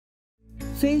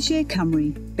FareShare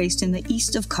Cymru, based in the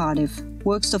east of Cardiff,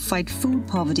 works to fight food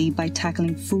poverty by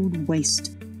tackling food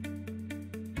waste.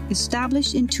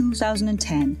 Established in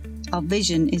 2010, our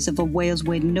vision is of a Wales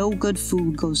where no good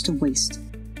food goes to waste.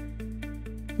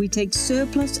 We take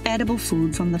surplus edible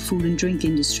food from the food and drink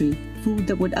industry, food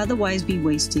that would otherwise be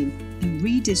wasted, and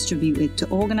redistribute it to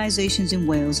organisations in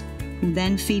Wales who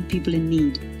then feed people in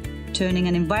need, turning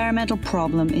an environmental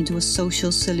problem into a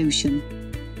social solution.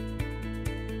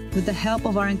 With the help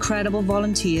of our incredible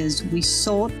volunteers, we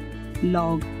sort,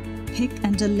 log, pick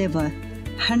and deliver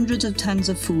hundreds of tons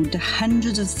of food to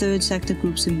hundreds of third sector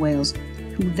groups in Wales,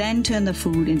 who then turn the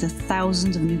food into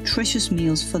thousands of nutritious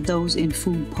meals for those in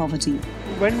food poverty.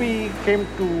 When we came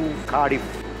to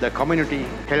Cardiff, the community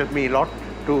helped me a lot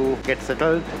to get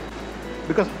settled.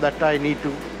 Because of that, I need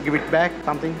to give it back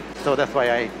something, so that's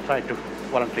why I tried to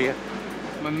volunteer.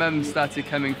 My mum started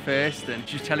coming first, and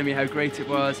she was telling me how great it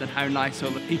was and how nice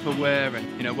all the people were,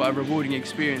 and what a rewarding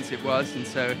experience it was. And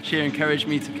so she encouraged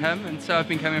me to come, and so I've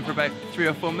been coming for about 3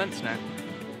 or 4 months now.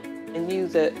 I knew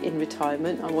that in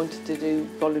retirement I wanted to do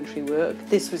voluntary work.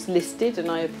 This was listed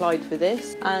and I applied for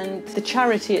this. And the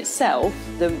charity itself,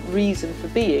 the reason for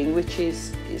being, which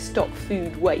is stop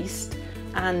food waste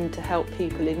and to help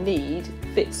people in need,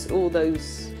 fits all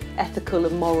those ethical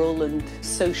and moral and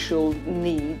social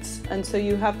needs, and so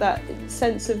you have that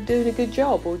sense of doing a good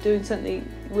job or doing something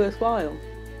worthwhile.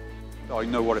 I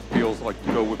know what it feels like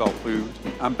to go without food,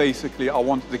 and basically I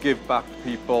wanted to give back to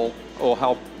people or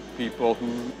help people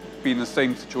who've been in the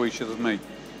same situation as me.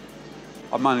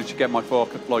 I managed to get my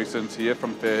forklift licence here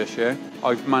from FareShare.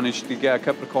 I've managed to get a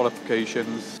couple of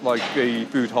qualifications like a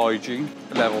food hygiene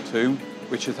level 2,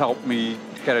 which has helped me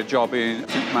get a job in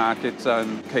supermarkets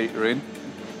and catering.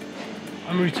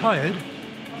 I'm retired,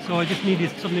 so I just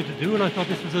needed something to do, and I thought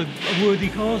this was a worthy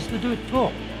cause to do it for.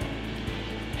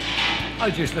 I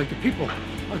just like the people.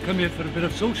 I come here for a bit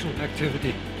of social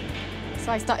activity.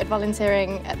 So I started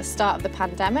volunteering at the start of the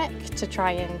pandemic to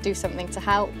try and do something to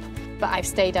help, but I've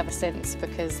stayed ever since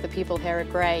because the people here are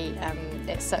great.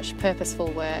 It's such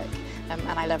purposeful work, and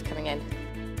I love coming in.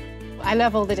 I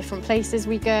love all the different places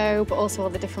we go, but also all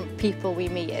the different people we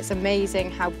meet. It's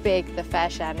amazing how big the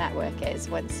FareShare network is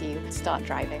once you start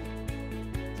driving.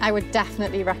 I would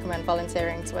definitely recommend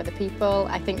volunteering to other people.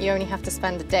 I think you only have to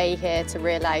spend a day here to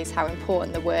realise how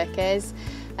important the work is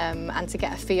and to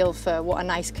get a feel for what a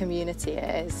nice community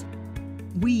it is.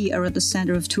 We are at the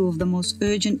centre of 2 of the most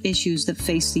urgent issues that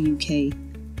face the UK: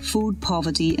 food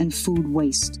poverty and food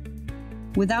waste.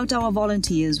 Without our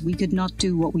volunteers, we could not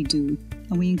do what we do,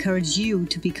 and we encourage you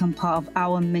to become part of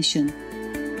our mission